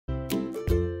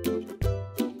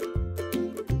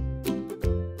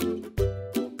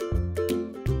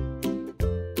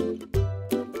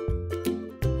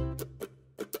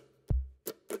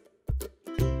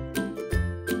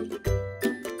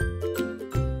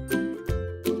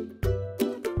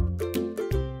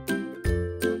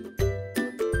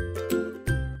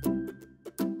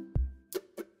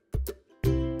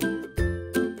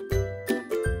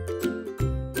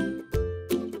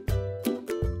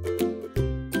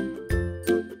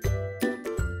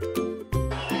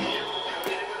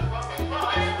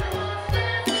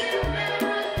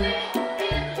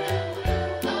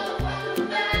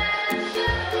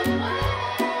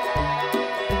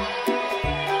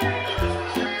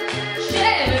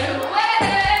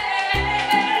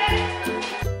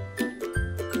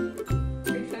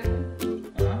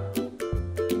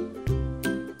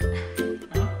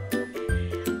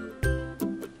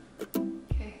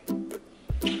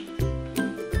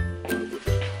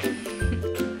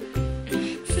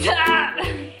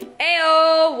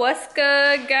Ayo, what's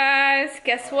good, guys?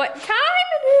 Guess what time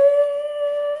it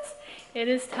is? It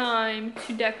is time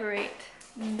to decorate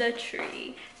the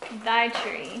tree, thy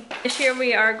tree. This year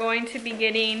we are going to be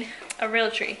getting a real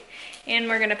tree, and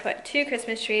we're gonna put 2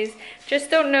 Christmas trees.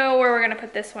 Just don't know where we're gonna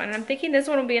put this one. I'm thinking this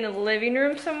one will be in the living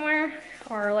room somewhere,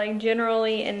 or like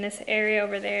generally in this area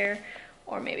over there,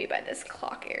 or maybe by this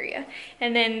clock area.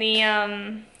 And then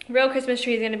the real Christmas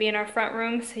tree is gonna be in our front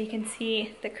room, so you can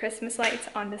see the Christmas lights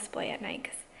on display at night,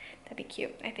 'cause that'd be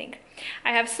cute, I think.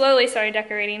 I have slowly started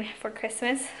decorating for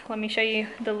Christmas. Let me show you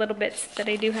the little bits that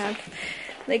I do have.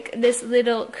 Like this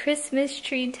little Christmas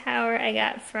tree tower I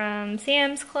got from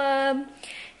Sam's Club.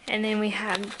 And then we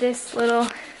have this little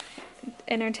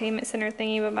entertainment center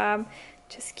thingy-bob.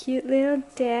 Just cute little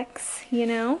decks, you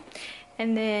know.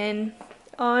 And then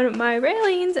on my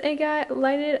railings, I got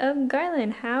lighted up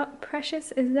garland. How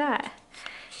precious is that?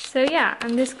 So yeah,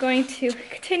 I'm just going to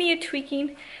continue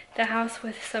tweaking the house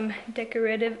with some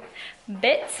decorative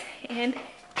bits. And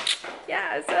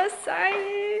yeah, I'm so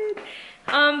excited.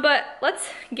 But let's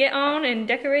get on and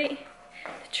decorate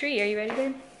the tree. Are you ready,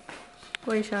 babe?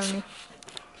 What are you showing me?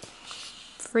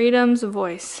 Freedom's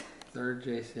voice. 3rd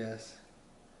JCS.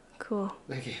 Cool.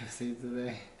 They gave us these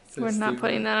today. So We're not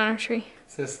putting that on our tree.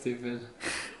 So stupid.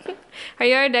 Are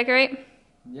you ready to decorate?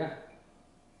 Yeah.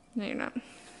 No, you're not.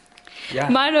 Yeah.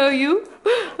 Mine, are you?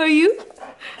 Are you?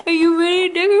 Are you ready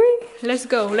to decorate? Let's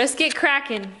go. Let's get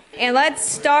cracking. And let's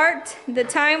start the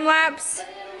time lapse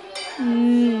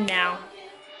now.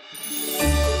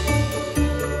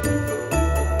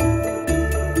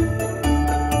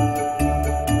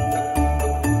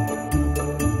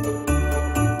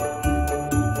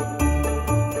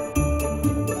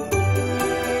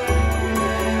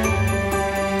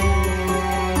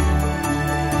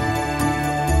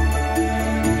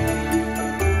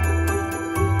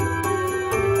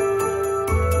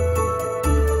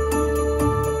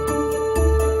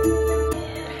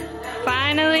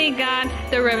 Got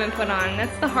the ribbon put on.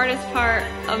 That's the hardest part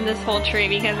of this whole tree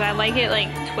because I like it like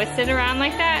twisted around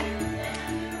like that.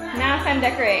 Now it's time to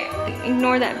decorate.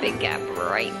 Ignore that big gap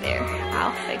right there.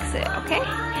 I'll fix it, okay?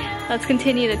 Let's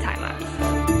continue the time lapse.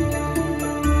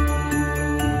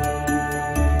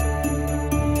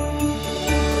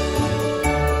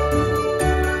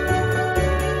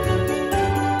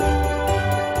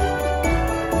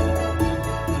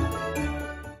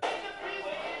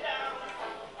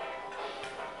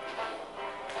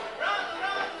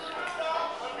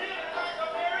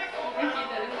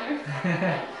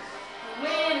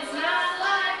 When it's not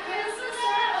like Christmas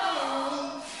at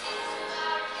all.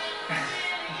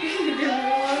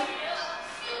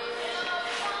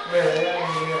 Wait, I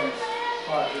gotta do it.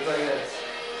 Watch, it's like this.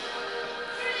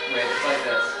 Wait, it's like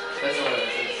this. That's what it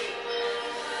is.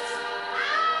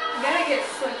 You gotta get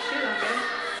slick shoes on, babe.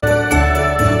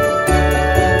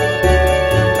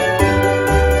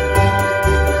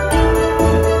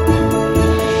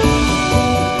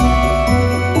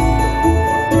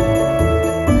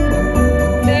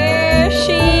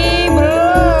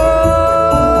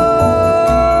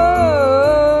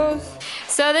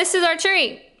 This is our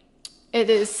tree. It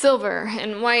is silver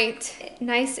and white.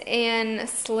 Nice and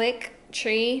slick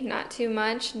tree. Not too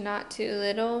much, not too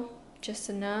little. Just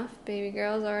enough. Baby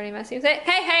girl's already messing with it.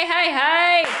 Hey, hey, hey,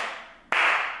 hey!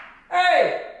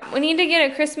 Hey! We need to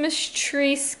get a Christmas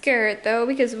tree skirt though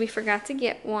because we forgot to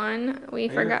get one. We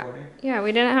forgot. Yeah,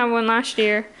 we didn't have one last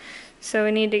year. So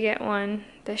we need to get one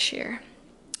this year.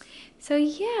 So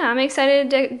yeah, I'm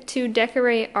excited to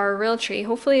decorate our real tree.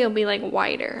 Hopefully it'll be like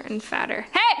wider and fatter.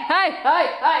 Hey, hey, hey,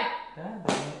 hey!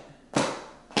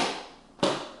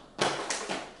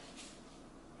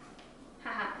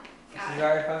 Haha. She's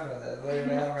already fucking with it.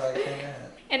 Literally have for like 10 minutes.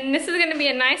 And this is gonna be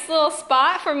a nice little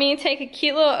spot for me to take a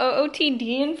cute little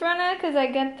OOTD in front of, because I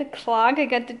got the clock, I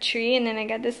got the tree, and then I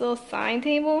got this little sign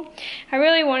table. I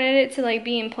really wanted it to like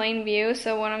be in plain view,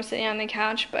 so when I'm sitting on the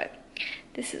couch, but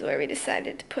this is where we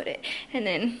decided to put it. And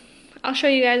then I'll show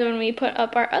you guys when we put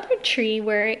up our other tree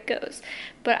where it goes.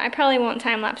 But I probably won't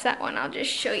time lapse that one. I'll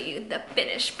just show you the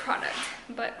finished product.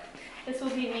 But this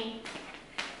will be me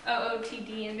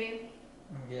OOTD and babe.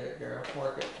 Get it, girl.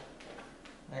 Work it.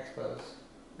 Next pose.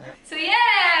 So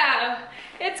yeah,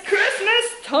 it's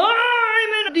Christmas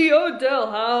time in the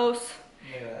Odell house.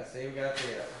 Look at that. See, we got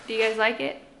 3 of them. Do you guys like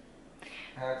it?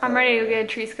 I'm ready to get a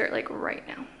tree skirt like right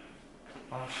now.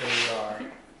 I'm sure you are.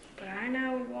 But I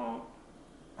know we won't.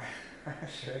 I'm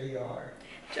sure you are.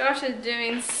 Josh is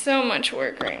doing so much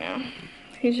work right now.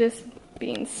 He's just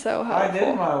being so helpful. I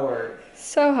did my work.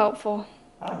 So helpful.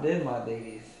 I did my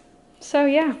duties. So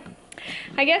yeah,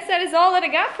 I guess that is all that I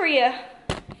got for you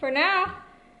for now.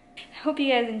 hope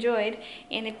you guys enjoyed,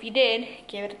 and if you did,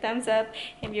 give it a thumbs up.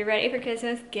 If you're ready for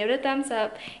Christmas, give it a thumbs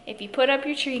up. If you put up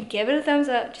your tree, give it a thumbs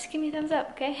up. Just give me a thumbs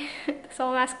up, okay? That's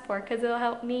all I'm asking for, because it'll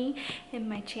help me and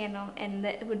my channel, and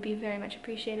that would be very much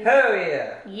appreciated. Hell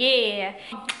yeah! Yeah.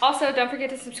 Also, don't forget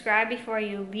to subscribe before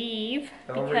you leave.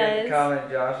 Don't forget to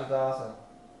comment, Josh is awesome.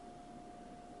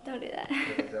 Don't do that.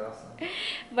 It's awesome.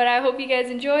 But I hope you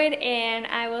guys enjoyed, and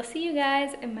I will see you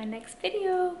guys in my next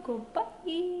video.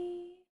 Goodbye.